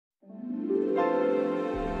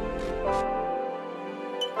It's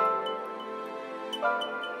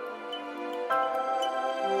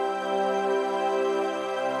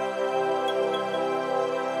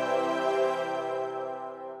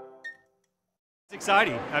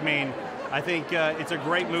exciting. I mean, I think it's a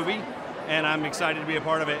great movie, and I'm excited to be a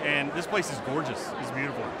part of it. And this place is gorgeous. It's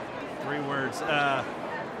beautiful. 3 words.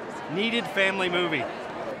 Needed family movie.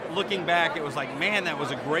 Looking back, it was like, man, that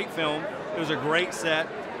was a great film. It was a great set.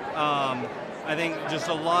 I think just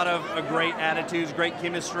a lot of great attitudes, great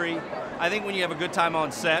chemistry. I think when you have a good time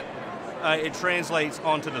on set, it translates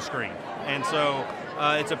onto the screen. And so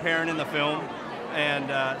it's apparent in the film.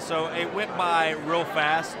 And so it went by real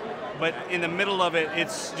fast. But in the middle of it,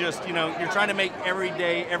 it's just, you know, you're trying to make every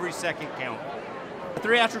day, every second count. The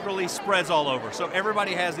theatrical release spreads all over, so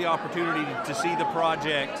everybody has the opportunity to see the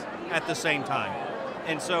project at the same time.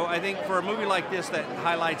 And so I think for a movie like this that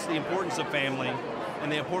highlights the importance of family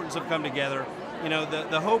and the importance of come together, you know,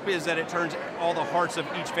 the hope is that it turns all the hearts of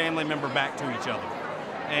each family member back to each other.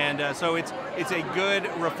 And so it's a good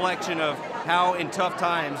reflection of how in tough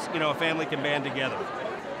times, you know, a family can band together.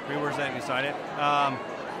 3 words that decide it.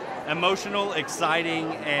 Emotional,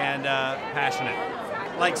 exciting, and passionate.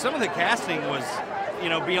 Like, some of the casting was, you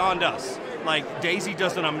know, beyond us. Like, Daisy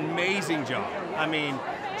does an amazing job. I mean,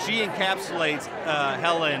 she encapsulates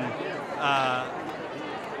Helen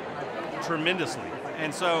tremendously.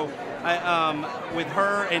 And so, with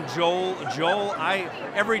her and Joel,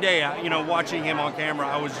 every day, you know, watching him on camera,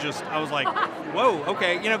 I was like, whoa,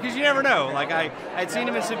 okay, you know, because you never know. Like, I'd seen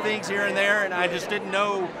him in some things here and there, and I just didn't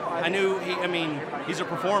know. I knew he's a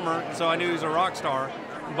performer, so I knew he was a rock star,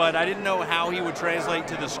 but I didn't know how he would translate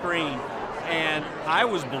to the screen, and I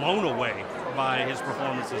was blown away by his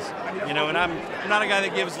performances. You know, and I'm not a guy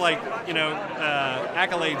that gives, like, you know,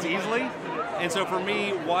 accolades easily, and so for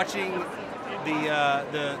me, watching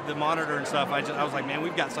the monitor and stuff, I was like, man,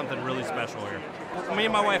 we've got something really special here. Me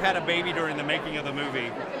and my wife had a baby during the making of the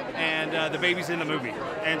movie, and the baby's in the movie.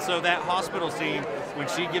 And so that hospital scene, when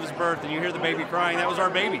she gives birth and you hear the baby crying, that was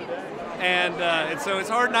our baby. And so it's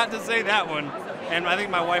hard not to say that one. And I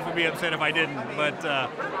think my wife would be upset if I didn't, but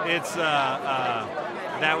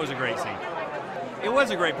that was a great scene. It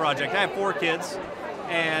was a great project. I have 4 kids.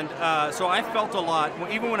 And so I felt a lot,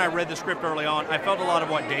 even when I read the script early on, I felt a lot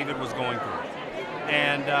of what David was going through.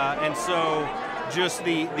 And so just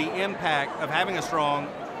the impact of having a strong,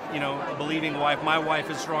 you know, believing wife. My wife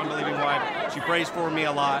is a strong, believing wife. She prays for me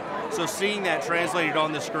a lot. So seeing that translated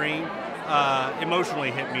on the screen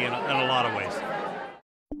emotionally hit me in a lot of ways.